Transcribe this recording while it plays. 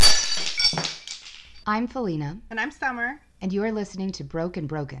I'm Felina. And I'm Summer. And you are listening to Broken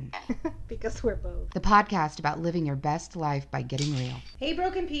Broken. Because we're both. The podcast about living your best life by getting real. Hey,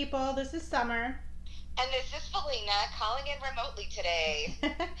 broken people. This is Summer. And this is Felina calling in remotely today.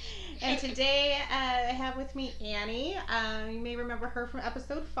 And today I have with me Annie. You may remember her from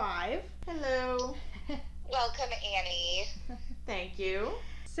episode 5. Hello. Welcome, Annie. Thank you.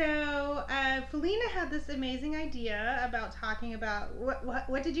 So, Felina had this amazing idea about talking about,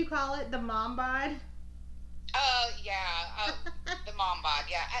 what did you call it? The mom bod? The mom bod,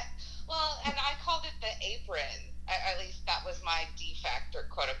 yeah. And I called it the apron. At least that was my defect, or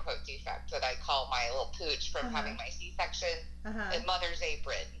quote-unquote defect, that I call my little pooch from having my C-section. The mother's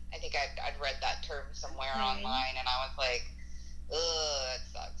apron. I think I'd read that term somewhere online, and I was like, ugh, it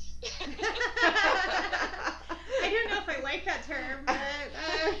sucks. I don't know if I like that term, but...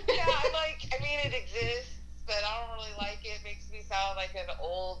 it exists, but I don't really like it. It makes me sound like an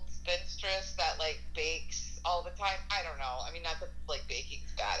old spinstress that, bakes all the time. I don't know. Not that,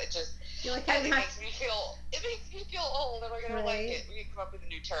 baking's bad. It just... it makes me feel old. Am I going to like it? We can come up with a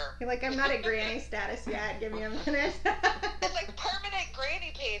new term. You're like, I'm not at granny status yet. Give me a minute. It's like permanent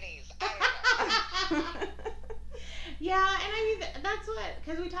granny panties. I don't know. Yeah, and that's what,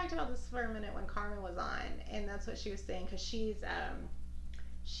 because we talked about this for a minute when Carmen was on, and that's what she was saying, because she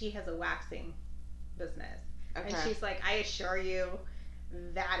has a waxing business. Okay. And she's like, I assure you,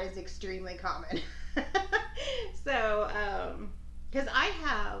 that is extremely common. So, because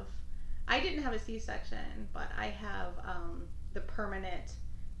I didn't have a C-section, but I have the permanent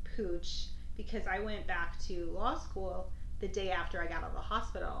pooch, because I went back to law school the day after I got out of the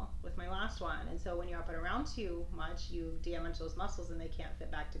hospital with my last one. And so when you're up and around too much, you damage those muscles and they can't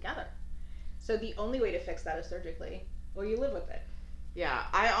fit back together. So the only way to fix that is surgically, or you live with it. Yeah,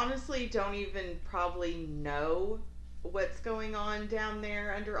 I honestly don't even probably know what's going on down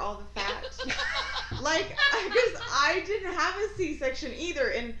there under all the fat. Because I didn't have a C-section either.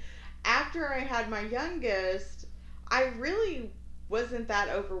 And after I had my youngest, I really wasn't that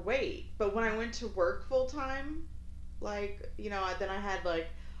overweight. But when I went to work full time, then I had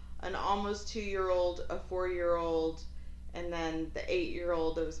an almost 2-year-old, a 4-year-old, and then the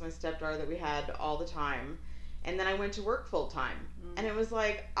 8-year-old that was my stepdaughter that we had all the time. And then I went to work full time. And it was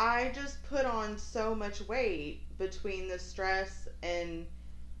I just put on so much weight between the stress and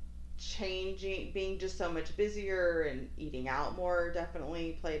changing, being just so much busier, and eating out more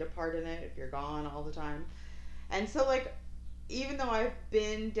definitely played a part in it if you're gone all the time. And so even though I've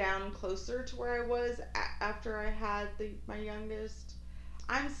been down closer to where I was after I had my youngest,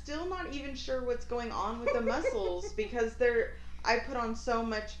 I'm still not even sure what's going on with the muscles because I put on so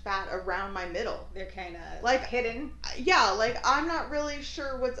much fat around my middle. They're kind of hidden. Yeah, I'm not really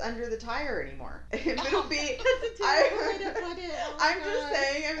sure what's under the tire anymore. It'll be. That's a terrible way to put it. Oh I'm just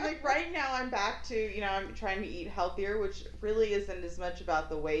saying. Right now I'm back to I'm trying to eat healthier, which really isn't as much about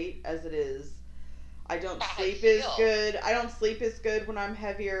the weight as it is. I don't sleep as good when I'm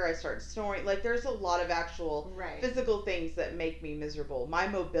heavier. I start snoring. There's a lot of actual physical things that make me miserable. My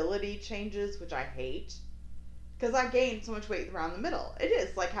mobility changes, which I hate, because I gained so much weight around the middle. It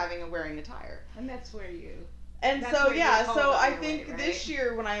is like wearing a tire. And that's where you... And so I think this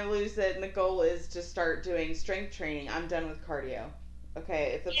year when I lose it, and the goal is to start doing strength training, I'm done with cardio.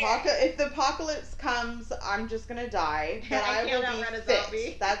 Okay, if the apocalypse comes, I'm just going to die, but I will be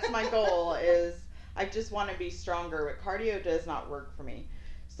fit. That's my goal is... I just want to be stronger, but cardio does not work for me.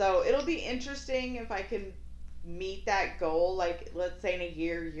 So it'll be interesting if I can meet that goal, let's say in a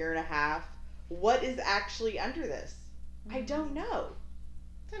year and a half. What is actually under this? Mm-hmm. I don't know.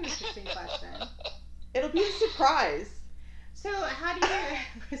 It's an interesting question. It'll be a surprise. So how do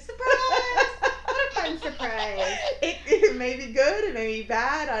you... Surprise! What a fun surprise. It may be good, it may be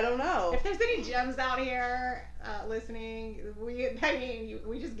bad, I don't know. If there's any gems out here listening, we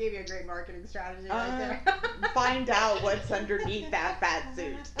just gave you a great marketing strategy right there. Find out what's underneath that fat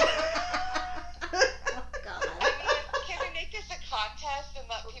suit. Oh, God. Can we make this a contest and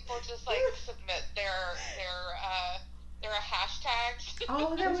let people just submit their hashtags?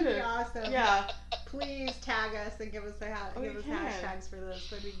 Oh, that would be awesome. Yeah. Please tag us and give us hashtags for this.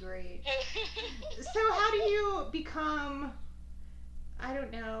 That'd be great. So how do you become, I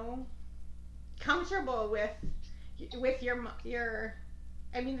don't know, comfortable with your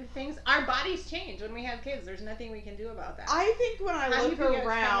the things, our bodies change when we have kids. There's nothing we can do about that. I think when I look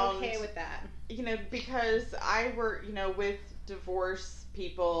around, okay with that? Because I work, with divorce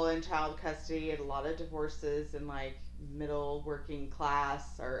people in child custody, and a lot of divorces in middle working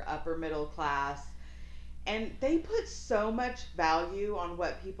class or upper middle class, and they put so much value on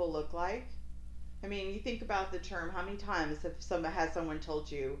what people look like. You think about the term, how many times has someone told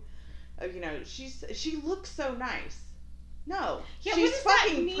you, she looks so nice. No, yeah, she's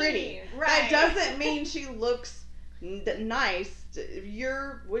fucking pretty. Right. That doesn't mean she looks nice.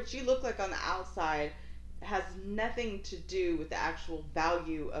 What you look like on the outside has nothing to do with the actual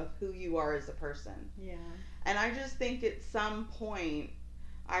value of who you are as a person. Yeah. And I just think at some point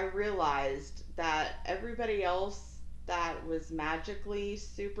I realized that everybody else that was magically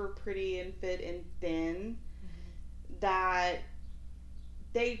super pretty and fit and thin, that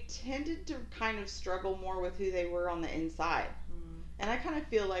they tended to kind of struggle more with who they were on the inside. And I kind of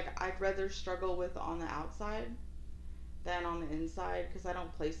feel like I'd rather struggle with on the outside than on the inside, because I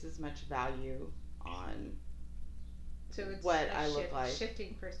don't place as much value on what I look like.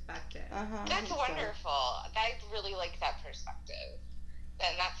 Shifting perspective. That's wonderful. I really like that perspective.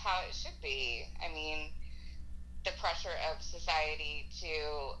 And that's how it should be. I mean, the pressure of society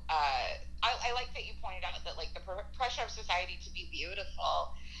to, I like that you pointed out that, like, the pressure of society to be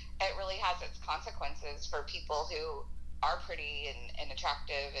beautiful, it really has its consequences for people who are pretty and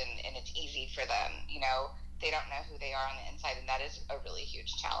attractive, and it's easy for them. They don't know who they are on the inside, and that is a really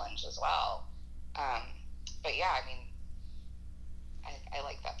huge challenge as well. But yeah, I mean, I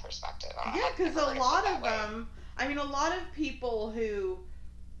like that perspective. Yeah, because a lot of them, I mean, a lot of people who,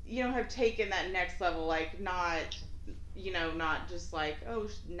 have taken that next level, like, not just like, oh,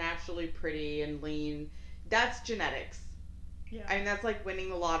 naturally pretty and lean. That's genetics. Yeah. I mean, that's like winning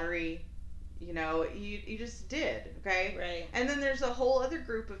the lottery. You just did, okay? Right. And then there's a whole other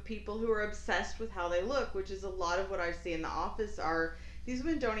group of people who are obsessed with how they look, which is a lot of what I see in the office. Are these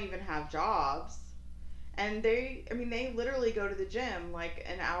women don't even have jobs. And they literally go to the gym like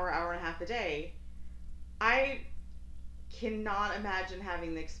an hour and a half a day. I cannot imagine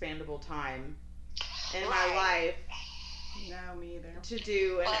having the expandable time in my life. No, me either. To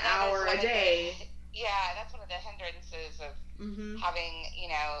do an hour a day. That's one of the hindrances of having,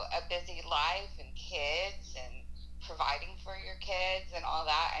 a busy life and kids and providing for your kids and all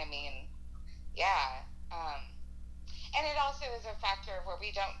that. I mean, yeah. And it also is a factor where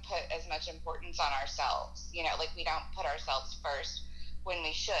we don't put as much importance on ourselves. Like, we don't put ourselves first when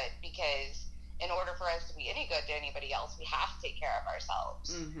we should, because in order for us to be any good to anybody else, we have to take care of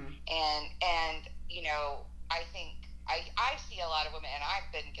ourselves. And I think I see a lot of women, and I've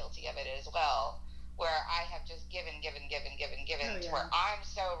been guilty of it as well, where I have just given to where I'm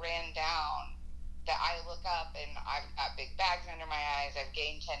so ran down that I look up and I've got big bags under my eyes, I've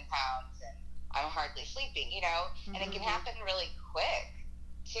gained 10 pounds, and I'm hardly sleeping, and it can happen really quick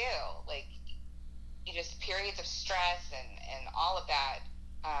too. Like, just periods of stress and all of that.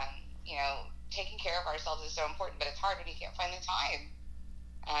 Taking care of ourselves is so important, but it's hard when you can't find the time.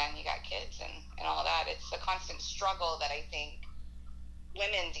 And you got kids and all that. It's a constant struggle that I think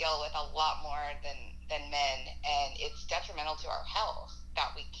women deal with a lot more than men, and it's detrimental to our health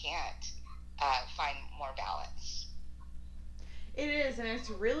that we can't find more balance. It is, and it's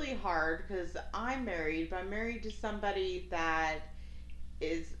really hard because I'm married, but I'm married to somebody that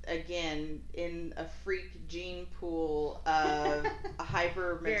is, again, in a freak gene pool of a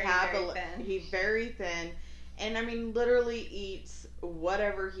hyper metabolism. He's very thin, and I mean, literally eats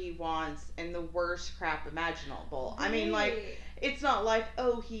whatever he wants and the worst crap imaginable. I mean, like, it's not like,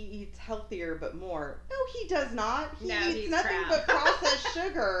 oh, he eats healthier but more. No, he does not. He eats nothing but processed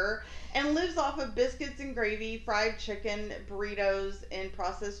sugar and lives off of biscuits and gravy, fried chicken, burritos, and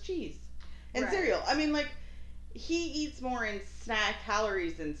processed cheese and cereal. I mean, like, he eats more in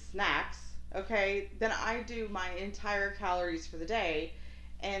calories and snacks, okay, than I do my entire calories for the day,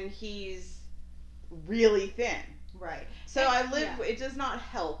 and he's really thin. Right. So it does not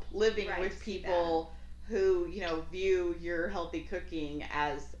help living with people who, view your healthy cooking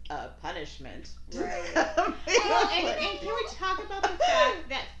as a punishment. Right. And can we talk about the fact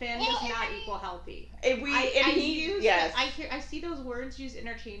that thin does not equal healthy? I see those words used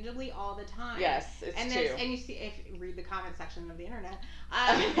interchangeably all the time. Yes, it's true. And you see, if you read the comment section of the internet,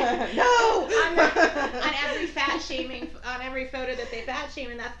 no, on every fat shaming, on every photo that they fat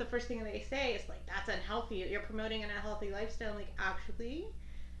shame, and that's the first thing they say. It's like, that's unhealthy. You're promoting an unhealthy lifestyle. Like, actually,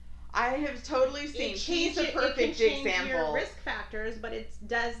 I have totally seen. He's a perfect example. Your risk factors, but it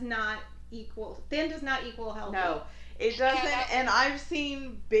does not equal. Thin does not equal healthy. No, it doesn't. And I've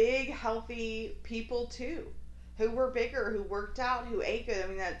seen big, healthy people too, who were bigger, who worked out, who ate good. I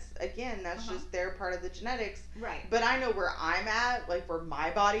mean, that's just their part of the genetics. Right. But I know where I'm at, like where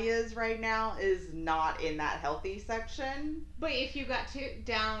my body is right now, is not in that healthy section. But if you got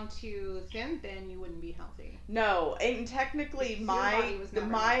down to thin, you wouldn't be healthy. No, and technically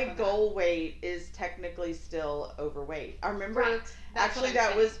my goal weight is technically still overweight. I remember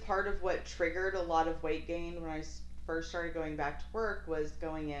that was part of what triggered a lot of weight gain when I first started going back to work was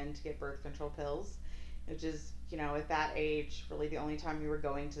going in to get birth control pills, which is, you know, at that age, really the only time you were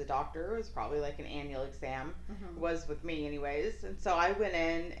going to the doctor was probably like an annual exam, was with me anyways. And so I went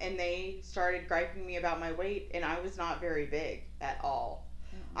in and they started griping me about my weight, and I was not very big at all.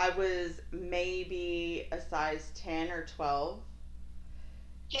 I was maybe a size 10 or 12.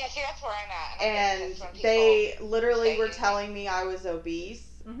 Yeah, see, that's where I'm at. And they literally were telling me I was obese,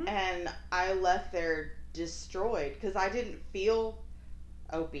 and I left there destroyed because I didn't feel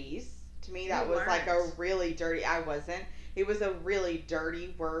obese. To me, that was like a really dirty, I wasn't. It was a really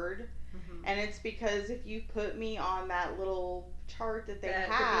dirty word. And it's because if you put me on that little chart that they have,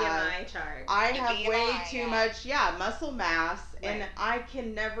 the BMI chart. I have BMI, way too much, muscle mass, and I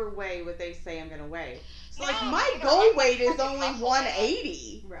can never weigh what they say I'm going to weigh. So, like, my goal weight is only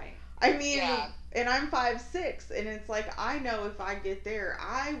 180. Right. I mean, and I'm 5'6", and it's like, I know if I get there,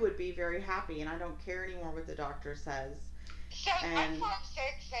 I would be very happy, and I don't care anymore what the doctor says. So I'm 5'6",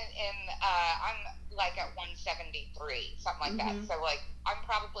 and I'm like at 173, something like that. So like I'm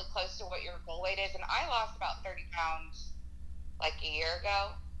probably close to what your goal weight is, and I lost about 30 pounds like a year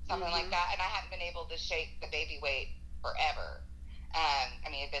ago, something like that, and I hadn't been able to shake the baby weight forever. I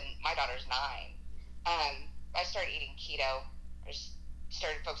mean, my daughter's 9. I started eating keto. I just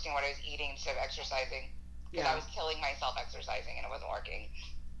started focusing on what I was eating instead of exercising because I was killing myself exercising and it wasn't working.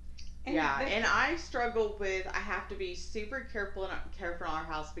 And I struggle with, I have to be super careful in our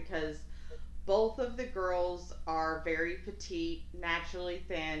house because both of the girls are very petite, naturally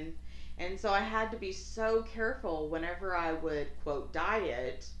thin, and so I had to be so careful whenever I would, quote,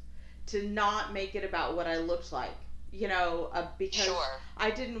 diet, to not make it about what I looked like, you know, because I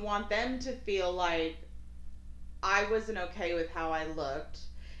didn't want them to feel like I wasn't okay with how I looked,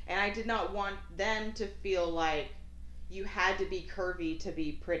 and I did not want them to feel like you had to be curvy to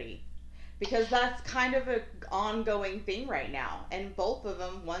be pretty. Because that's kind of an ongoing thing right now. And both of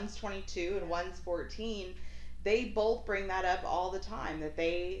them, one's 22 and one's 14, they both bring that up all the time.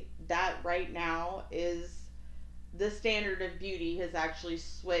 That right now is the standard of beauty has actually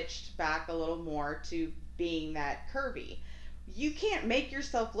switched back a little more to being that curvy. You can't make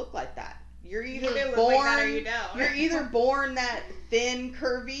yourself look like that. You're either born like that or you don't. You're either born that thin,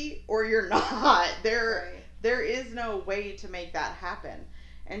 curvy, or you're not. There is no way to make that happen.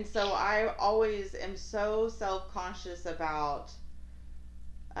 And so I always am so self-conscious about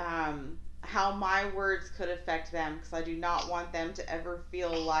how my words could affect them, because I do not want them to ever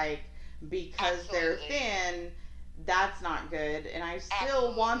feel like because they're thin, that's not good. And I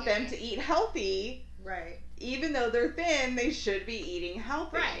still want them to eat healthy. Right. Even though they're thin, they should be eating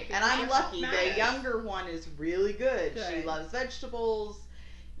healthy. Right. And I'm lucky. The younger one is really good. She loves vegetables.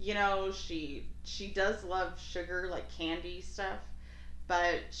 You know, she does love sugar, like candy stuff.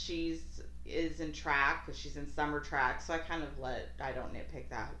 But is in track, because she's in summer track, so I don't nitpick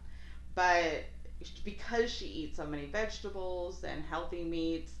that. But because she eats so many vegetables and healthy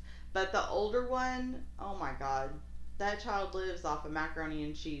meats, but the older one, oh my God, that child lives off of macaroni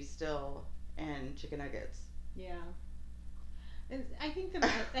and cheese still and chicken nuggets. Yeah. And I think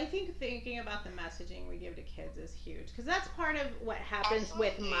thinking about the messaging we give to kids is huge, because that's part of what happens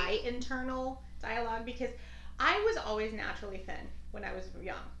with my internal dialogue, because I was always naturally thin when I was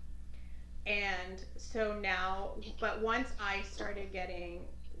young. And so now, but once I started getting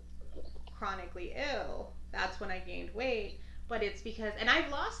chronically ill, that's when I gained weight. But it's because, and I've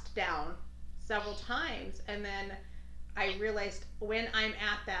lost down several times, and then I realized when I'm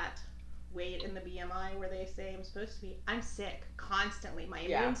at that weight in the BMI where they say I'm supposed to be, I'm sick constantly. My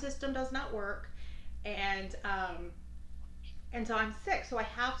immune system does not work, and so I'm sick. So I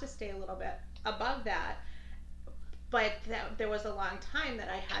have to stay a little bit above that. But there was a long time that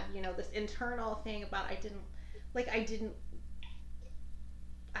I had, you know, this internal thing about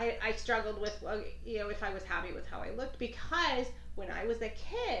I struggled with, you know, if I was happy with how I looked, because when I was a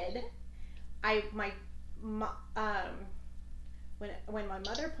kid, when my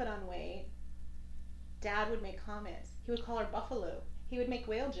mother put on weight, Dad would make comments. He would call her Buffalo. He would make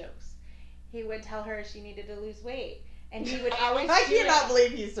whale jokes. He would tell her she needed to lose weight. And he would always I cannot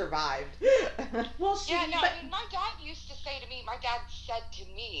believe he survived. Well, I mean, my dad used to say to me, my dad said to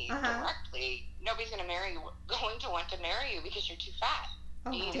me directly, nobody's going to want to marry you because you're too fat.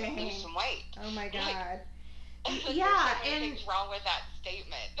 You need to lose some weight. Oh my God. Like, yeah, and anything's wrong with that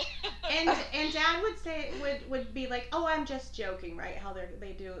statement. and Dad would say would be like, "Oh, I'm just joking," right? How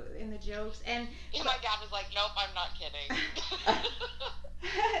they do in the jokes, and my dad was like, "Nope, I'm not kidding."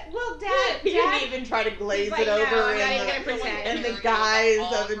 Well, Dad didn't even try to glaze it over in the guise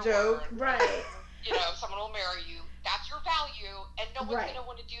of a joke, right? You know, someone will marry you. That's your value, and no one's gonna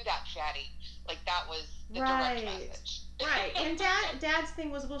want to do that, Chatty. Like, that was the direct message. Right. And Dad's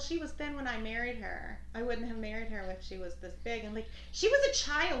thing was, well, she was thin when I married her. I wouldn't have married her if she was this big. And, like, she was a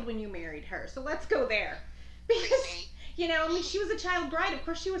child when you married her. So let's go there. Because, you know, I mean, she was a child bride. Of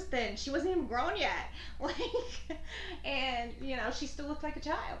course she was thin. She wasn't even grown yet. Like, and, you know, she still looked like a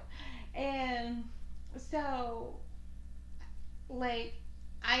child. And so, like,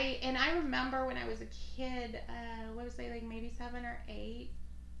 I remember when I was a kid, what was I, like, maybe 7 or 8,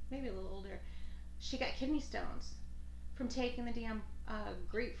 maybe a little older, she got kidney stones from taking the damn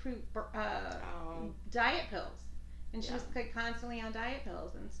grapefruit diet pills. And she was, like, constantly on diet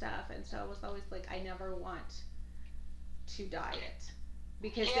pills and stuff. And so it was always like, I never want to diet.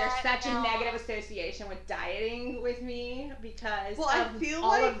 Because there's such a negative association with dieting with me because I feel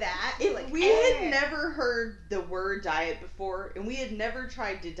all of that. If we had never heard the word diet before, and we had never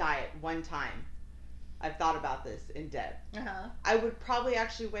tried to diet one time, I've thought about this in depth. I would probably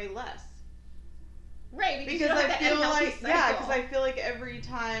actually weigh less. Right, because I feel like because I feel like every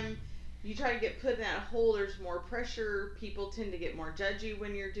time you try to get put in that hole, there's more pressure. People tend to get more judgy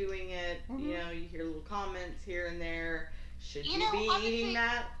when you're doing it. Mm-hmm. You know, you hear little comments here and there. Should you be eating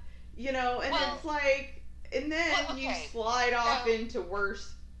that? You know, and it's like, and then you slide off into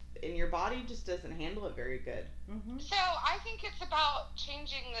worse, and your body just doesn't handle it very good. Mm-hmm. So I think it's about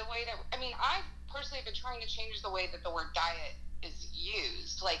changing the way that, I mean, I personally have been trying to change the way that the word diet is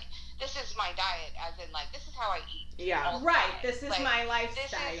used. Like, this is my diet, as in, like, this is how I eat. Yeah, right. This is like, my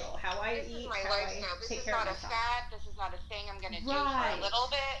lifestyle. How I eat. This is my lifestyle. This is not a fad. This is not a thing I'm going to do for a little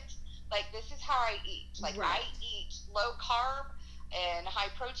bit. Like, this is how I eat. Like, I eat low carb and high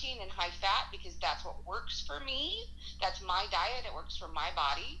protein and high fat because that's what works for me. That's my diet. It works for my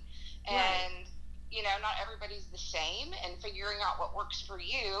body. And, you know, not everybody's the same. And figuring out what works for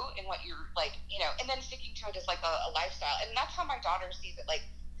you and what you're, like, you know, and then sticking to it as, like, a lifestyle. And that's how my daughter sees it. Like,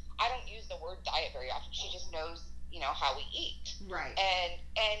 I don't use the word diet very often. She just knows, you know, how we eat. Right.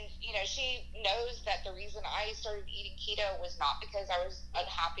 And you know, she knows that the reason I started eating keto was not because I was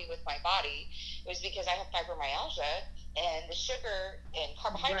unhappy with my body. It was because I have fibromyalgia, and the sugar and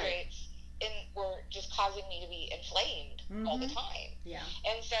carbohydrates were just causing me to be inflamed all the time. Yeah.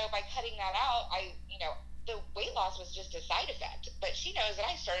 And so by cutting that out, you know, the weight loss was just a side effect. But she knows that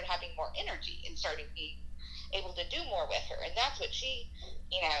I started having more energy and started being able to do more with her, and that's what she,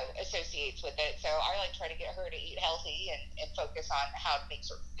 you know, associates with it. So I like try to get her to eat healthy and focus on how it makes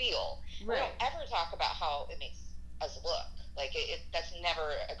her feel. Right. We don't ever talk about how it makes us look. Like, that's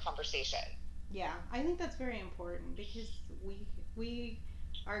never a conversation. Yeah, I think that's very important because we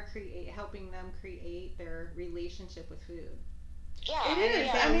are helping them create their relationship with food. Yeah, it is.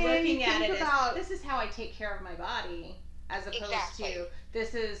 I mean, looking at it as, this is how I take care of my body, as opposed to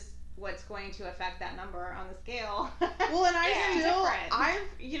this is what's going to affect that number on the scale. Well, and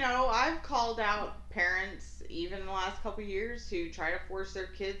I've called out parents even in the last couple of years who try to force their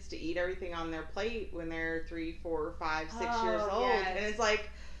kids to eat everything on their plate when they're 3, 4, 5, 6 years old. Yes. And it's like,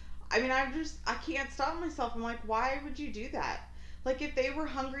 I mean, I can't stop myself. I'm like, why would you do that? Like, if they were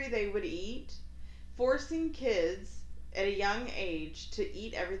hungry, they would eat. Forcing kids at a young age to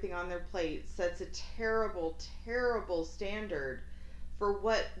eat everything on their plate sets a terrible, terrible standard for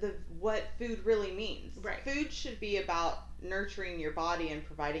what food really means. Right. Food should be about nurturing your body and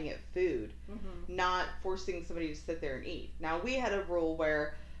providing it food, not forcing somebody to sit there and eat. Now, we had a rule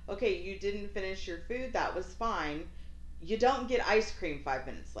where, okay, you didn't finish your food, that was fine. You don't get ice cream 5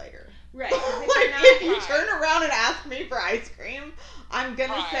 minutes later. Right. If you turn around and ask me for ice cream, I'm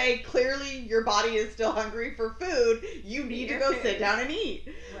going to say, clearly your body is still hungry for food. You need to go sit down and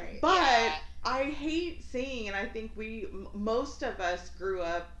eat. Right. But I hate seeing, and I think most of us grew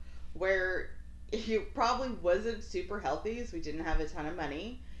up where it probably wasn't super healthy, so we didn't have a ton of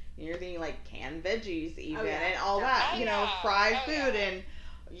money. And you're thinking like canned veggies even, and all that, you know, fried food and,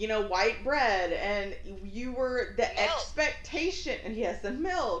 you know, white bread, and you were the expectation, and and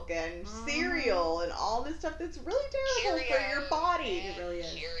milk and cereal and all this stuff that's really terrible for your body. It really is.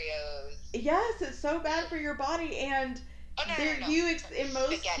 Cheerios. Yes, it's so bad for your body, and in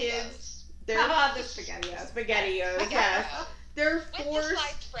most kids. The SpaghettiOs. Yes. They're forced. With the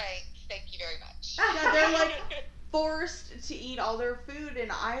sliced franks, thank you very much. Yeah, they're like forced to eat all their food,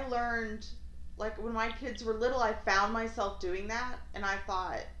 and I learned, like, when my kids were little, I found myself doing that, and I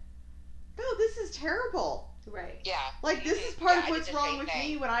thought, no, this is terrible. Right. Yeah. Like, this is part of what's wrong with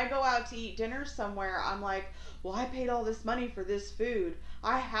me. When I go out to eat dinner somewhere, I'm like, well, I paid all this money for this food.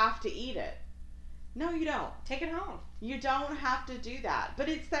 I have to eat it. No, you don't. Take it home. You don't have to do that. But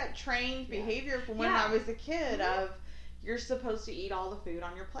it's that trained behavior from when I was a kid of you're supposed to eat all the food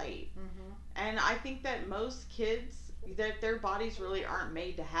on your plate. And I think that most kids their bodies really aren't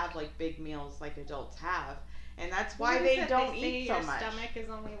made to have like big meals like adults have, and that's why they don't eat so much. Your stomach is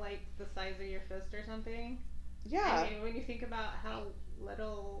only like the size of your fist or something. Yeah. I mean, when you think about how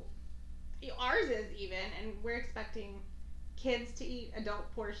little ours is even, and we're expecting kids to eat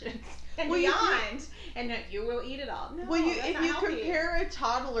adult portions and beyond, and you will eat it all. No, well, if you compare a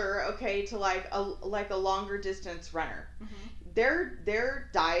toddler, okay, to like a longer distance runner, their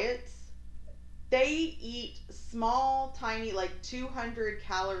diets, they eat small, tiny, like 200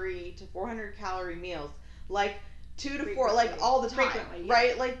 calorie to 400 calorie meals, like 2 to 4, like all the time,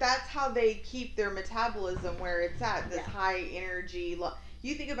 right? Like that's how they keep their metabolism where it's at, this high energy.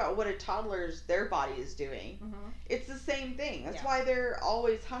 You think about what a toddler's, their body is doing. It's the same thing. That's why they're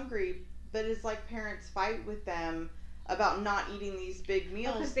always hungry, but it's like parents fight with them about not eating these big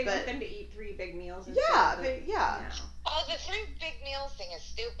meals. Because they want them to eat 3 big meals. Yeah, Oh, the 3 big meals thing is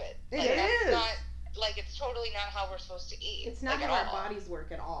stupid. It is. Not, like, it's totally not how we're supposed to eat. It's not how our bodies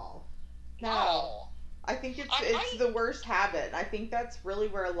work at all. No. I think it's the worst habit. I think that's really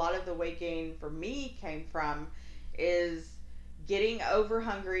where a lot of the weight gain for me came from, is getting over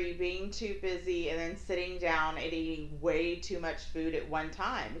hungry, being too busy, and then sitting down and eating way too much food at one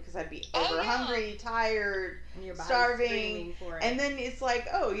time, because I'd be over hungry, tired, starving, and then it's like,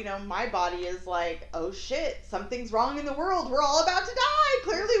 oh, my body is like, oh shit, something's wrong in the world, we're all about to die,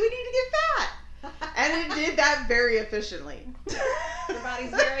 clearly we need to get fat. And it did that very efficiently. Your body's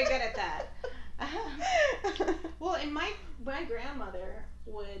very good at that. Well, and my grandmother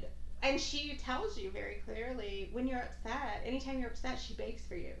would, and she tells you very clearly, when you're upset, anytime you're upset, she bakes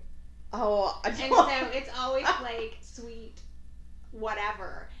for you. Oh, and so it's always like sweet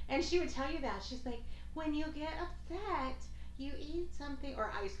whatever. And she would tell you that. She's like, when you get upset, you eat something,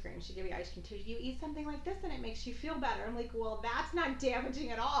 or ice cream. She'd give you ice cream too. You eat something like this and it makes you feel better. I'm like, well, that's not damaging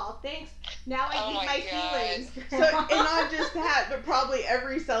at all. Thanks. Now I eat my feelings. So, and not just that, but probably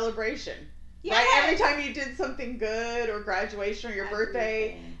every celebration. Yes. Right? Every time you did something good, or graduation, or your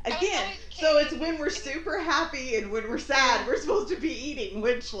birthday. Again, so it's when we're super happy and when we're sad, we're supposed to be eating,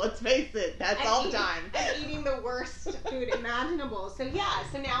 which, let's face it, that's all the time. I'm eating the worst food imaginable. So yeah,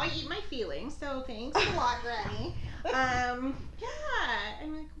 so now I eat my feelings. So thanks a lot, Granny. I'm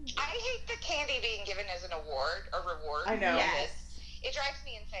like, I hate the candy being given as an award or reward. I know. Yes. It drives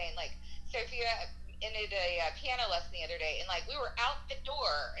me insane. Like, Sophia ended a piano lesson the other day, and like we were out the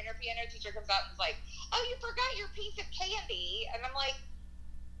door, and her piano teacher comes out and is like, "Oh, you forgot your piece of candy," and I'm like,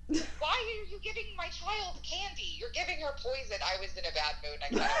 "Why are you giving my child candy? You're giving her poison." I was in a bad mood.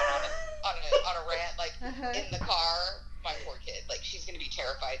 I kind of went on a rant, like in the car. My poor kid, like she's gonna be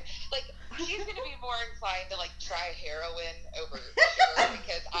terrified. Like she's gonna be more inclined to like try heroin over sugar,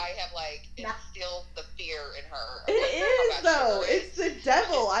 because I have like instilled the fear in her. It is though. It's the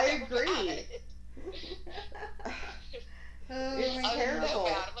devil. I agree. It's terrible. So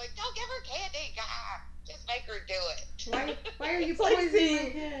bad. I'm like, don't give her candy, God. Just make her do it. Why are you poisoning my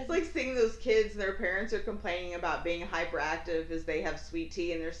kids? It's like seeing those kids and their parents are complaining about being hyperactive as they have sweet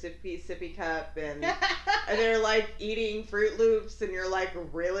tea in their sippy cup, and they're like eating Fruit Loops, and you're like,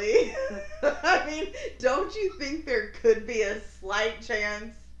 really? I mean, don't you think there could be a slight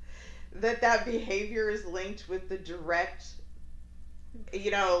chance that behavior is linked with the direct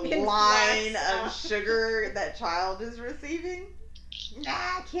line of sugar that child is receiving?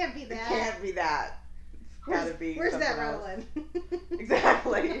 Nah, it can't be that. It can't be that. It's gotta be. Where's that else. rolling?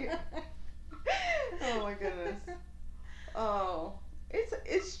 Exactly. Oh my goodness. Oh,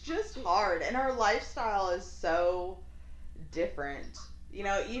 it's just hard, and our lifestyle is so different.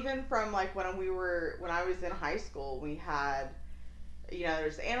 Even from like when I was in high school, we had,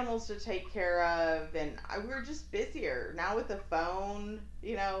 there's animals to take care of, and we were just busier. Now with the phone,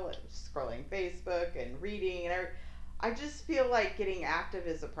 scrolling Facebook and reading, and I just feel like getting active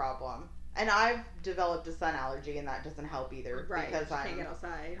is a problem. And I've developed a sun allergy, and that doesn't help either. Right, because can't get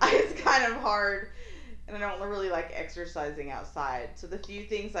outside. It's kind of hard, and I don't really like exercising outside. So the few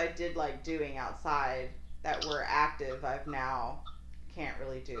things I did like doing outside that were active, I've now can't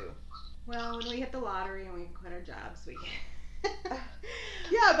really do. Well, when we hit the lottery and we quit our jobs, we can.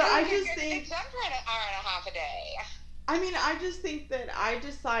 Yeah, but I just think... It's done for an hour and a half a day. I mean, I just think that I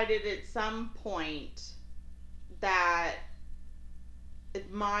decided at some point that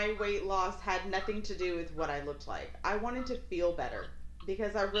my weight loss had nothing to do with what I looked like. I wanted to feel better,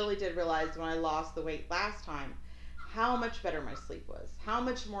 because I really did realize when I lost the weight last time how much better my sleep was, how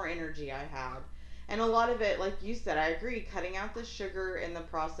much more energy I had. And a lot of it, like you said, I agree, cutting out the sugar and the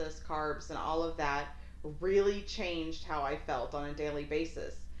processed carbs and all of that really changed how I felt on a daily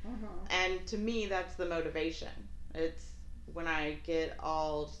basis. And to me, that's the motivation. It's when I get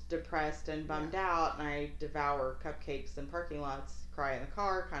all depressed and bummed out and I devour cupcakes in parking lots, cry in the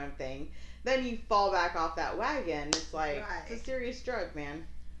car kind of thing, then you fall back off that wagon. It's like, it's a serious drug, man.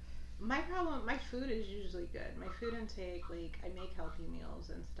 My problem, my food is usually good. My food intake, like, I make healthy meals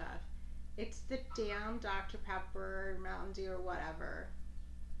and stuff. It's the damn Dr. Pepper, Mountain Dew, or whatever.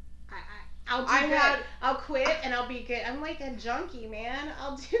 I'll do good. I'll quit and I'll be good. I'm like a junkie, man.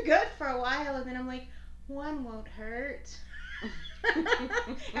 I'll do good for a while and then I'm like, one won't hurt.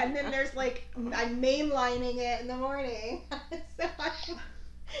 And then there's like, I'm mainlining it in the morning. So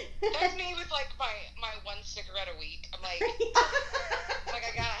that's me with like my one cigarette a week. I'm like, like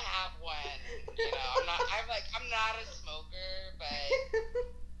I gotta have one. You know, I'm not a smoker, but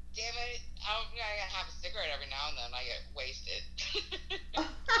damn it, I gotta have a cigarette every now and then. I get wasted.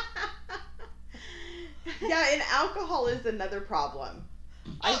 Yeah, and alcohol is another problem.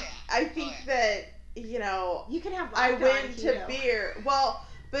 I think that, you know, you can have I went to beer. Well,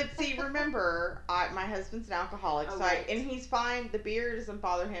 but see, remember, my husband's an alcoholic, and he's fine. The beer doesn't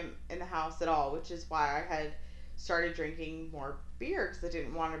bother him in the house at all, which is why I had started drinking more beer, because I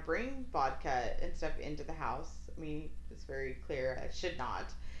didn't want to bring vodka and stuff into the house. I mean, it's very clear I should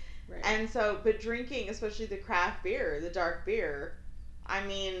not. Right. And so, but drinking, especially the craft beer, the dark beer, I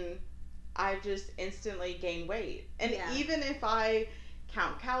mean, I just instantly gain weight. And even if I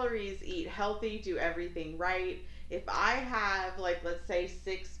count calories, eat healthy, do everything right, if I have, like, let's say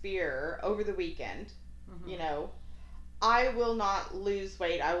 6 beer over the weekend, you know, I will not lose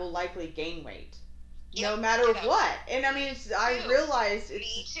weight. I will likely gain weight. No matter what. And I mean, I realized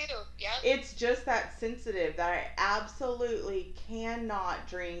it's just that sensitive that I absolutely cannot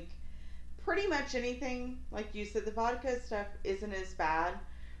drink pretty much anything. Like you said, the vodka stuff isn't as bad,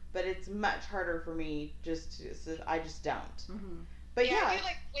 but it's much harder for me I just don't. But I do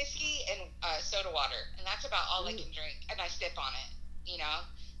like whiskey and soda water, and that's about all I can drink, and I sip on it, you know?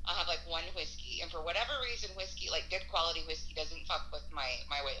 I'll have like one whiskey, and for whatever reason, whiskey, like good quality whiskey, doesn't fuck with my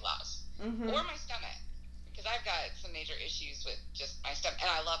weight loss or my stomach, because I've got some major issues with just my stomach, and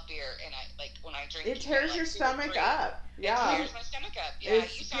I love beer, and I like when I drink it tears your stomach up. Yeah, it tears my stomach up. Yeah, it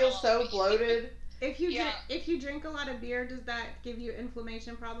feels so bloated. If you drink a lot of beer, does that give you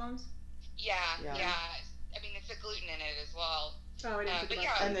inflammation problems? Yeah. I mean, it's the gluten in it as well. Oh, it is.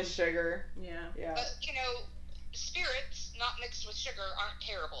 And the sugar. Yeah. But you know, spirits not mixed with sugar aren't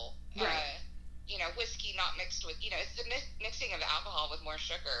terrible. Right. You know, whiskey not mixed with, you know, it's the mixing of alcohol with more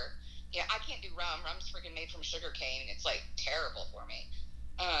sugar. Yeah, I can't do rum. Rum's freaking made from sugar cane. It's like terrible for me.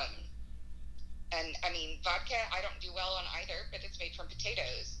 And I mean, vodka I don't do well on either, but it's made from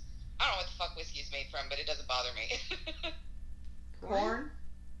potatoes. I don't know what the fuck whiskey is made from, but it doesn't bother me. Corn?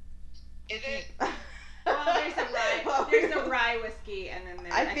 Is it? Well, there's a rye. There's a rye whiskey, and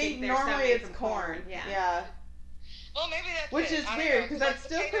then I think normally it's corn. Yeah. Well, maybe that's which is weird because that's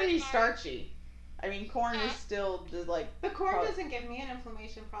still pretty starchy. I mean, corn is still like. But corn doesn't give me an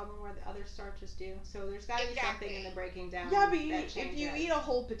inflammation problem where the other starches do. So there's got to be something in the breaking down. Yeah, but if you eat a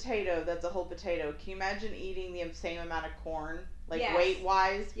whole potato, that's a whole potato. Can you imagine eating the same amount of corn, like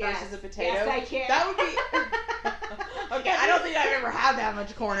weight-wise, versus a potato? Yes, I can. That would be. Okay, I don't think I've ever had that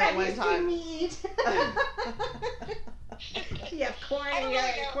much corn at one time. Meat. You have corn and you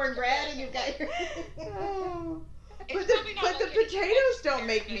got cornbread and you've got your. But the potatoes don't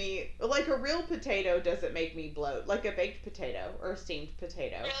make me, like a real potato doesn't make me bloat, like a baked potato or a steamed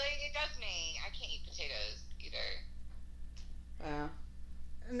potato. Really? It does me. I can't eat potatoes either.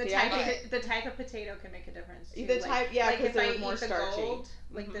 And the type of potato can make a difference too. Because they're more starchy.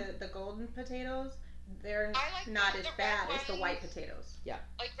 The golden potatoes, they're not as bad as the white potatoes. Yeah.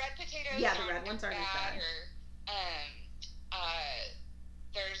 Like red potatoes. Yeah, the red ones aren't as bad.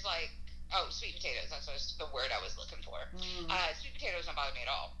 There's like sweet potatoes. That's the word I was looking for. Sweet potatoes don't bother me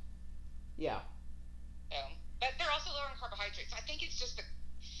at all. Yeah. But they're also lower in carbohydrates. I think it's just the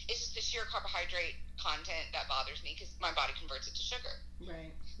sheer carbohydrate content that bothers me because my body converts it to sugar.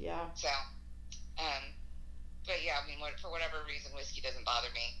 Right. Yeah. So, but yeah, I mean, for whatever reason, whiskey doesn't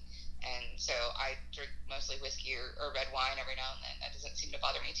bother me, and so I drink mostly whiskey or red wine every now and then. That doesn't seem to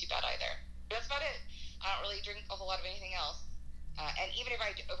bother me too bad either. But that's about it. I don't really drink a whole lot of anything else. And even if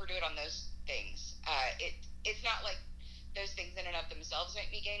I overdo it on those things, it's not like those things in and of themselves make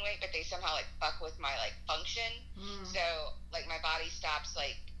me gain weight, but they somehow like fuck with my like function. So like my body stops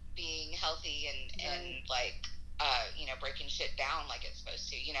like being healthy and like breaking shit down like it's supposed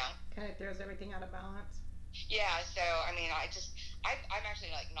to, you know. Kind of throws everything out of balance. Yeah. So I mean, I'm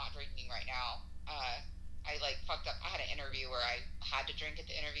actually like not drinking right now. I like fucked up. I had an interview where I had to drink at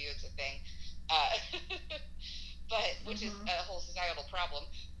the interview. It's a thing. But which is a whole societal problem.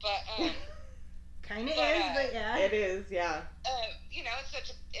 But kind of is, but yeah. It is, yeah. You know, it's such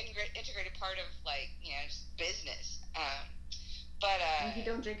an integrated part of, like, you know, just business. But if you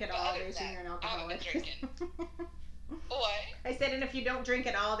don't drink at all, they assume you're an alcoholic. I haven't been drinking. What? I said, and if you don't drink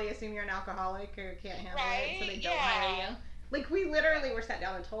at all, they assume you're an alcoholic or can't handle it, so they don't hire you. Like, we literally were sat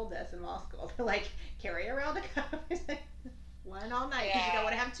down and told this in law school. They're like, carry around a cup. It's like, one all night, because you don't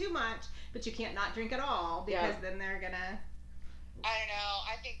want to have too much, but you can't not drink at all, because then they're gonna... I don't know.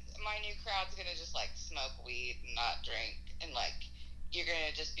 I think my new crowd's gonna just, like, smoke weed and not drink, and, like, you're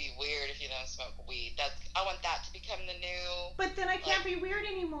gonna just be weird if you don't smoke weed. I want that to become the new... But then I can't be weird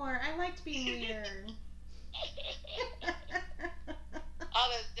anymore. I liked being weird. All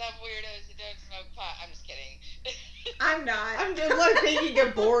those dumb weirdos who don't smoke pot. I'm just kidding. I'm not. I'm just like thinking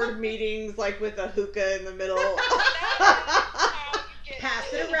of board meetings, like with a hookah in the middle.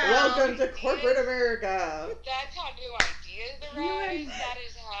 Pass it around. Welcome to corporate America. That's how new ideas arise. That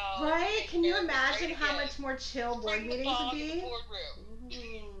is how. Right? Can you imagine how much more chill board meetings would be?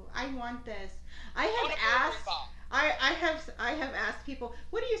 Ooh, I want this. I have asked people,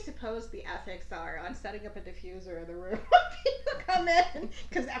 what do you suppose the ethics are on setting up a diffuser in the room when people come in?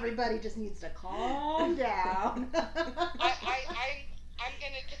 Because everybody just needs to calm down. I'm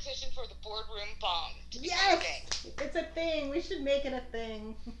going to petition for the boardroom bomb to be a thing. It's a thing. We should make it a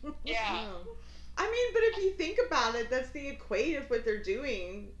thing. Yeah. I mean, but if you think about it, that's the equate of what they're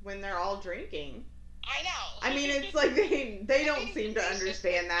doing when they're all drinking. I know. I mean, it's like they don't seem to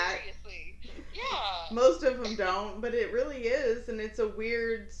understand that. Seriously. Yeah. Most of them don't, but it really is, and it's a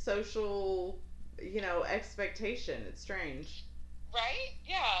weird social, you know, expectation. It's strange. Right?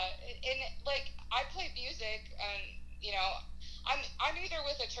 Yeah. And like, I play music, and you know, I'm either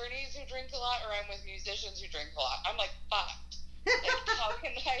with attorneys who drink a lot, or I'm with musicians who drink a lot. I'm like fucked. Like, how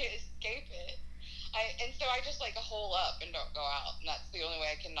can I escape it? And so I just like hole up and don't go out, and that's the only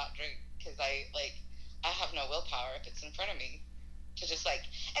way I can not drink, because I have no willpower if it's in front of me. To just like,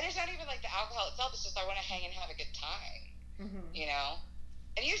 and it's not even like the alcohol itself, it's just I want to hang and have a good time, you know?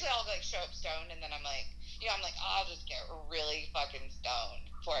 And usually I'll like show up stoned, and then I'm like, you know, I'm like, oh, I'll just get really fucking stoned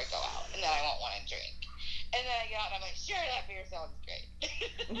before I go out, and then I won't want to drink. And then I get out and I'm like, sure, that beer sounds great.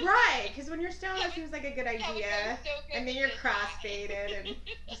 Right, because when you're stoned, that seems like a good idea. And then you're cross-faded and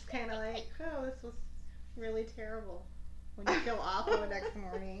just kind of like, oh, this was really terrible. When you feel awful the next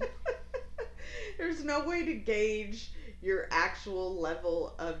morning. There's no way to gauge your actual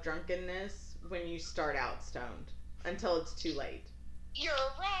level of drunkenness when you start out stoned until it's too late. You're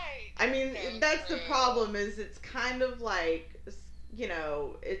right. I mean, that's the problem, is it's kind of like, you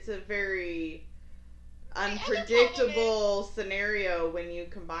know, it's a very unpredictable scenario when you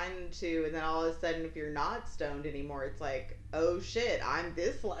combine the two, and then all of a sudden, if you're not stoned anymore, it's like, oh shit, I'm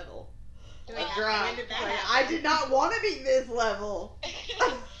this level. Drunk. Like, I did not want to be this level.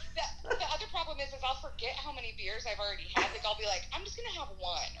 The other problem is I'll forget how many beers I've already had. Like, I'll be like, I'm just gonna have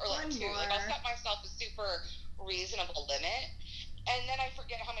one or like two. Like, I'll set myself a super reasonable limit, and then I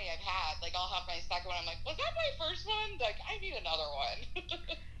forget how many I've had. Like, I'll have my second one. I'm like, was that my first one? Like, I need another one.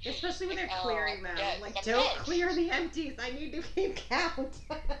 Especially when they're clearing them. Like, don't clear the empties. I need to keep count.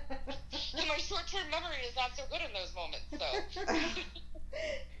 And my short-term memory is not so good in those moments. So.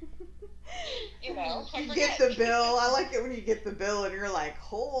 You know, you get the bill. I like it when you get the bill and you're like,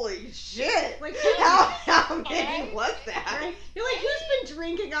 holy shit! Like, how many was that? Right? You're like, who's been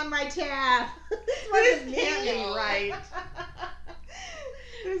drinking on my tab? This can't be right.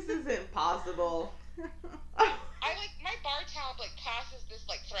 This isn't possible. I like, my bar tab like passes this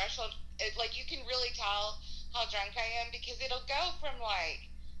like threshold. It, like, you can really tell how drunk I am, because it'll go from like,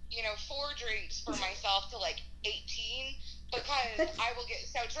 you know, 4 drinks for myself to like 18. Because I will get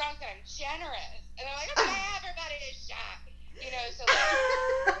so drunk and I'm generous. And I'm like, okay, everybody a shot. You know, so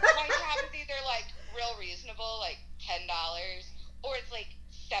like, my tab is either like real reasonable, like $10, or it's like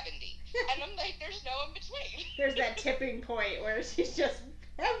 70. And I'm like, there's no in between. There's that tipping point where she's just,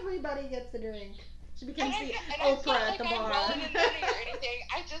 everybody gets a drink. She becomes the Oprah at the bar. I'm rolling in money or anything.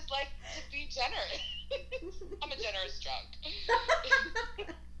 I just like to be generous. I'm a generous drunk.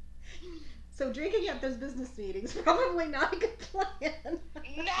 So drinking at those business meetings, probably not a good plan.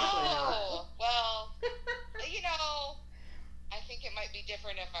 No. Well, you know, I think it might be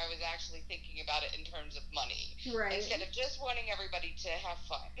different if I was actually thinking about it in terms of money. Right. Instead of just wanting everybody to have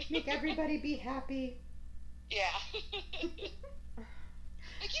fun. Make everybody be happy. Yeah. Like,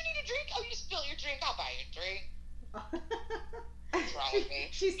 you need a drink? Oh, you spill your drink? I'll buy you a drink. What's wrong with me?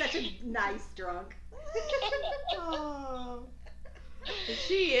 She's such a nice drunk. Oh.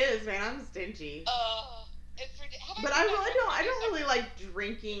 She is, man. I'm stingy. It's ridiculous. But I don't really like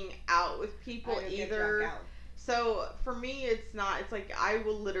drinking out with people either. So for me, it's not. It's like I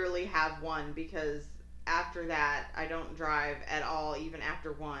will literally have one because after that, I don't drive at all, even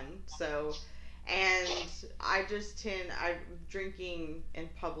after one. So, and drinking in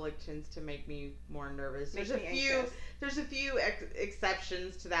public tends to make me more nervous. There's a few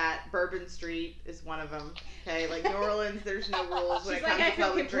exceptions to that. Bourbon Street is one of them. Okay, like New Orleans, there's no rules when it comes to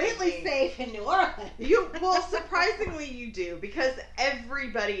public drinking. I feel completely safe in New Orleans. Surprisingly, you do, because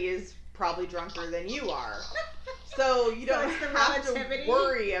everybody is probably drunker than you are. So you don't have to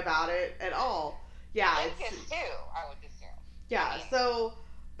worry about it at all. Yeah, Lincoln too, I would assume. Yeah, so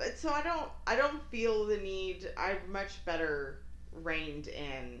I don't feel the need. I'm much better reined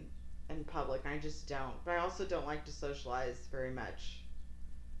in public. I just don't. But I also don't like to socialize very much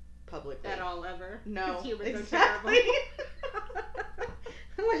publicly. At all, ever? No, exactly.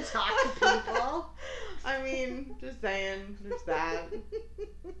 So I want to talk to people. I mean, just saying, there's that.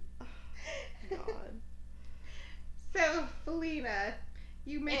 Oh, God. So, Felina,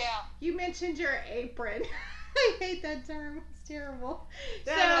 you mentioned your apron. I hate that term. It's terrible.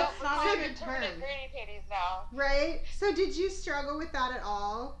 Yeah, so, that's not a good term. Granny panties now. Right? So, did you struggle with that at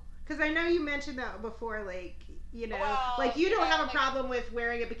all? Because I know you mentioned that before, like, you know, like you don't have a problem with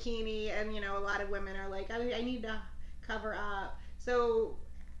wearing a bikini, and, you know, a lot of women are like, I need to cover up. So...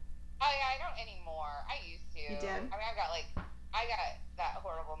 I don't anymore. I used to. You did? I mean, I got that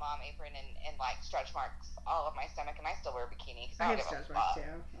horrible mom apron and like stretch marks all of my stomach, and I still wear a bikini. I have stretch marks too,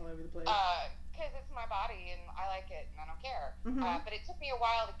 all over the place. Because it's my body, and I like it, and I don't care. Mm-hmm. But it took me a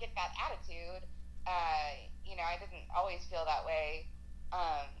while to get that attitude. You know, I didn't always feel that way.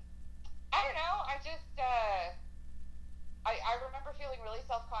 I don't know. I just... I remember feeling really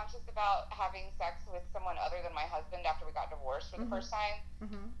self-conscious about having sex with someone other than my husband after we got divorced for the first time.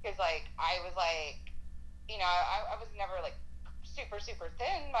 Because, like, I was, like, you know, I was never, like, super, super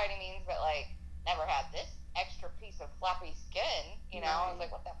thin by any means, but, like, never had this extra piece of floppy skin, you know? I was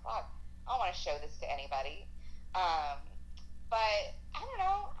like, what the fuck? I don't want to show this to anybody. But, I don't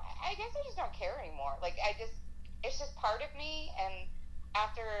know. I guess I just don't care anymore. Like, it's just part of me, and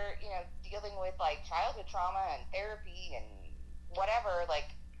after, you know, dealing with, like, childhood trauma and therapy and whatever,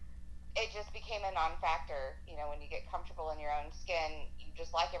 like, it just became a non-factor. You know, when you get comfortable in your own skin, you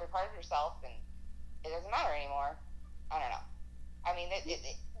just like every part of yourself, and it doesn't matter anymore. I don't know. I mean,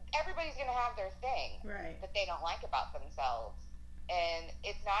 everybody's going to have their thing that they don't like about themselves. And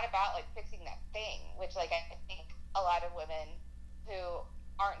it's not about, like, fixing that thing, which, like, I think a lot of women who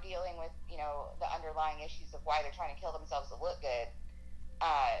aren't dealing with, you know, the underlying issues of why they're trying to kill themselves to look good,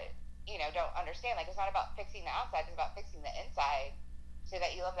 you know, don't understand. Like, it's not about fixing the outside, it's about fixing the inside so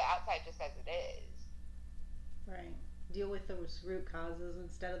that you love the outside just as it is. Right. Deal with those root causes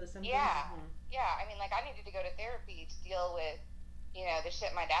instead of the symptoms. Yeah. Yeah. I mean, like, I needed to go to therapy to deal with, you know, the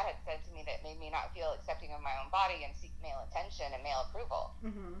shit my dad had said to me that made me not feel accepting of my own body and seek male attention and male approval.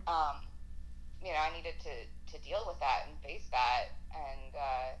 You know, I needed to deal with that and face that and,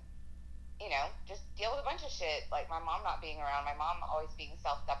 you know, just deal with a bunch of shit, like my mom not being around, my mom always being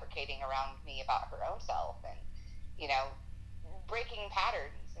self-deprecating around me about her own self, and, you know, breaking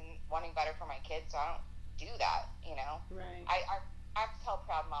patterns and wanting better for my kids, so I don't do that, you know? Right. I have to tell a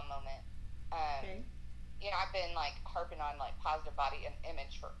proud mom moment. Okay. You know, I've been, like, harping on, like, positive body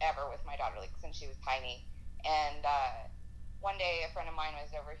image forever with my daughter, like, since she was tiny, and, one day a friend of mine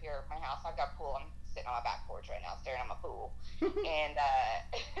was over here at my house. I've got a pool. I'm sitting on my back porch right now staring at my pool, and,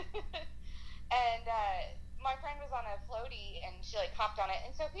 and my friend was on a floaty, and she, like, hopped on it,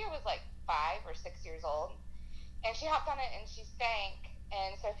 and Sophia was, like, 5 or 6 years old, and she hopped on it, and she sank,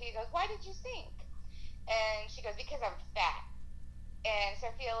 and Sophia goes, why did you sink? And she goes, because I'm fat. And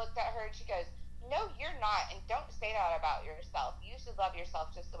Sophia looked at her, and she goes, no, you're not, and don't say that about yourself. You should love yourself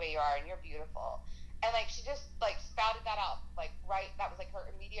just the way you are, and you're beautiful. And, like, she just, like, spouted that out, like, that was, like, her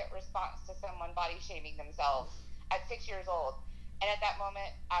immediate response to someone body-shaming themselves at 6 years old. And at that moment,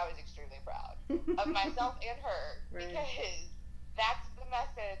 I was extremely proud of myself and her, because that's the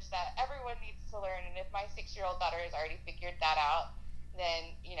message that everyone needs to learn. And if my 6-year-old daughter has already figured that out,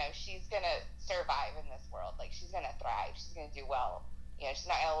 then, you know, she's going to survive in this world. Like, she's going to thrive. She's going to do well. You know, she's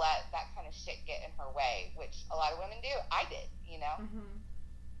not going to let that kind of shit get in her way, which a lot of women do. I did, you know?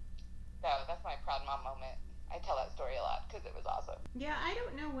 So that's my proud mom moment. I tell that story a lot because it was awesome. Yeah, I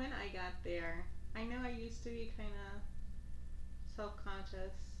don't know when I got there. I know I used to be kind of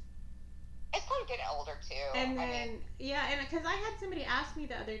self-conscious. It's probably getting older too. And then, and because I had somebody ask me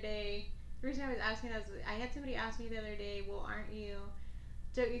the other day, the reason I was asking that is I had somebody ask me the other day, well,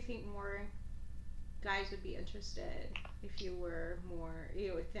 don't you think more guys would be interested if you were more, you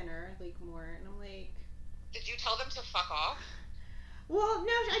know, thinner, like more, and I'm like... Did you tell them to fuck off? Well,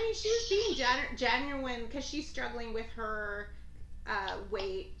 no, I mean, she was being genuine because she's struggling with her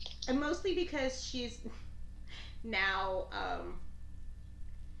weight, and mostly because she's now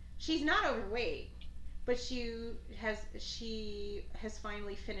she's not overweight, but she has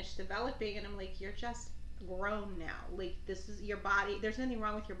finally finished developing, and I'm like, you're just grown now. Like, this is your body. There's nothing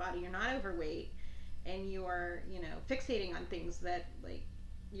wrong with your body. You're not overweight, and you are, fixating on things that, like,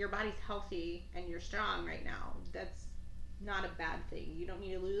 your body's healthy and you're strong right now. That's not a bad thing. You don't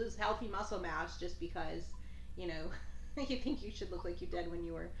need to lose healthy muscle mass just because, you think you should look like you did when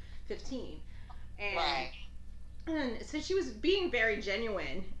you were 15. And, right. And so she was being very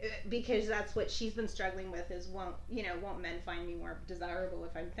genuine, because that's what she's been struggling with is, won't men find me more desirable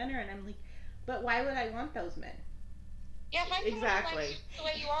if I'm thinner? And I'm like, but why would I want those men? Yeah, if I exactly. Like the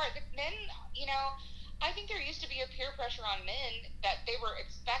way you are, the men, I think there used to be a peer pressure on men that they were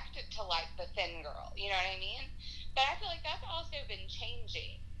expected to like the thin girl. You know what I mean? But I feel like that's also been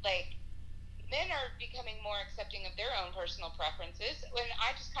changing. Like, men are becoming more accepting of their own personal preferences. When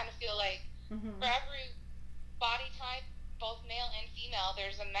I just kind of feel like for every body type, both male and female,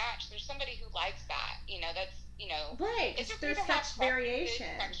 there's a match. There's somebody who likes that. That's, right. It's there's such variation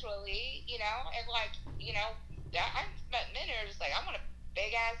sexually, and like, I've met men who are just like, I want a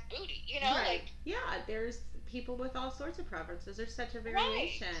big ass booty, right. like, yeah, there's people with all sorts of preferences. There's such a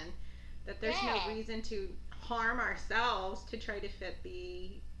variation that there's no reason to harm ourselves to try to fit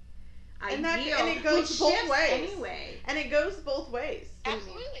the ideal, and it goes both ways anyway. And it goes both ways.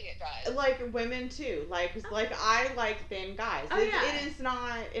 Absolutely, it does. Like women too. Like I like thin guys. It is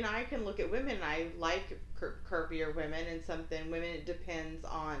not, and I can look at women and I like curvier women and something. Women, it depends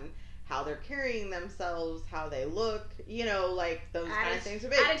on how they're carrying themselves, how they look, like those kind of things.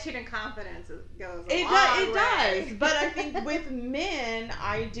 Attitude and confidence goes a long way. It does. But I think with men,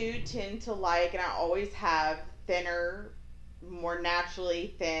 I do tend to like, and I always have thinner, more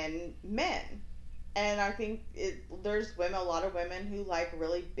naturally thin men. And I think there's a lot of women who like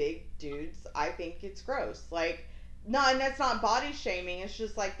really big dudes. I think it's gross. Like, no, and that's not body shaming. It's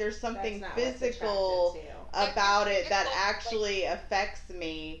just like there's something physical about it that actually affects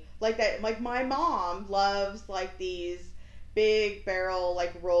me. Like that, like my mom loves like these big barrel,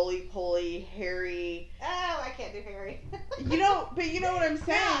 like roly-poly, hairy. Oh, I can't do hairy. But you know what I'm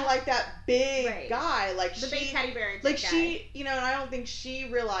saying? Yeah. Like that big guy, like the big teddy bear. Like she, and I don't think she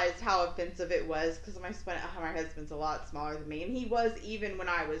realized how offensive it was because my husband's a lot smaller than me, and he was even when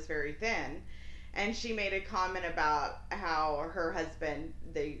I was very thin. And she made a comment about how her husband,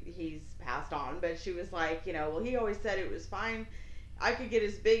 he's passed on, but she was like, well, he always said it was fine. I could get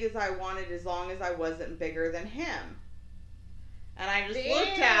as big as I wanted as long as I wasn't bigger than him. And I just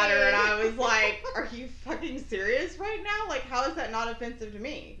looked at her and I was like, are you fucking serious right now? Like, how is that not offensive to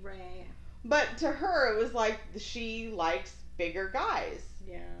me? Right. But to her, it was like she likes bigger guys.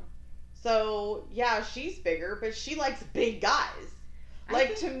 Yeah. So, yeah, she's bigger, but she likes big guys.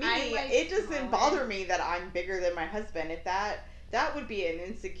 Like, to me, it doesn't bother me that I'm bigger than my husband. If that would be an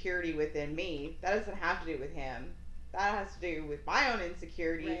insecurity within me. That doesn't have to do with him. That has to do with my own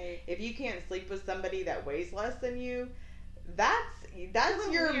insecurity. Right. If you can't sleep with somebody that weighs less than you, that's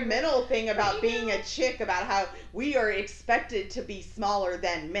your mental thing about being a chick, about how we are expected to be smaller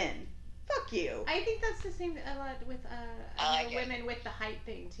than men. Fuck you. I think that's the same a lot with women with the height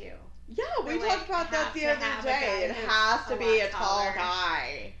thing too. Yeah, we talked about that the other day. It has to be a tall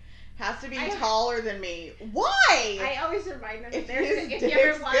guy. Has to be taller than me. Why? I always remind them. If you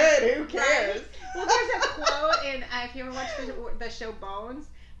ever watch, good, who cares? Right? Well, there's a quote in if you ever watch the show Bones,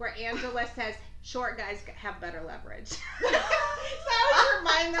 where Angela says, "Short guys have better leverage." So I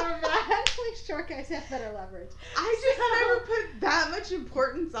always remind them of that. Like, short guys have better leverage. I just never put that much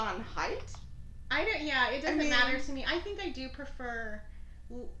importance on height. I don't. Yeah, it doesn't matter to me. I think I do prefer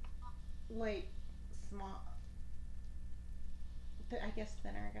like small. I guess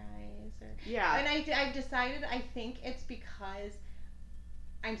thinner guys, or and I've decided I think it's because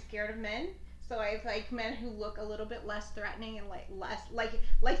I'm scared of men, so I like men who look a little bit less threatening and like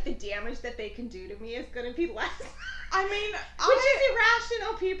the damage that they can do to me is going to be less. I mean, which is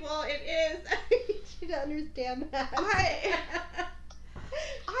irrational, people. It is. You don't understand that. Hey,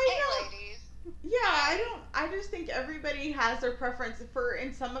 ladies. Yeah, I just think everybody has their preference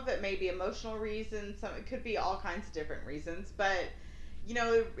and some of it may be emotional reasons, it could be all kinds of different reasons, but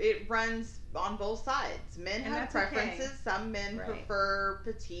it runs on both sides. Men have preferences. Okay. Some men prefer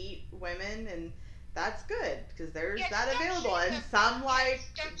petite women, and that's good because there's that available. And some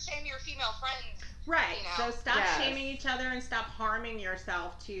don't shame your female friends. Right. So stop shaming each other and stop harming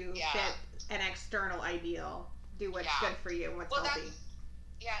yourself to fit an external ideal. Do what's good for you and what's healthy.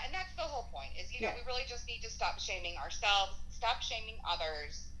 Yeah, and that's the whole point is, you know, we really just need to stop shaming ourselves, stop shaming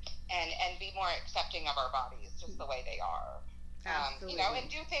others, and be more accepting of our bodies just the way they are. Absolutely. You know, and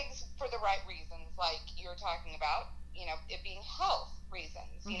do things for the right reasons, like you're talking about, you know, it being health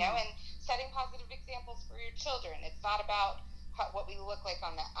reasons, you know, and setting positive examples for your children. It's not about what we look like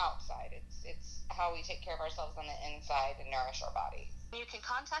on the outside. It's how we take care of ourselves on the inside and nourish our bodies. You can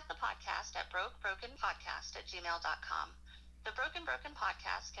contact the podcast at brokebrokenpodcast@gmail.com. The Broken Broken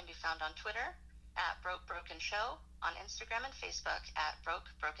Podcast can be found on Twitter @BrokeBrokenShow, on Instagram and Facebook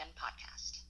 @BrokeBrokenPodcast.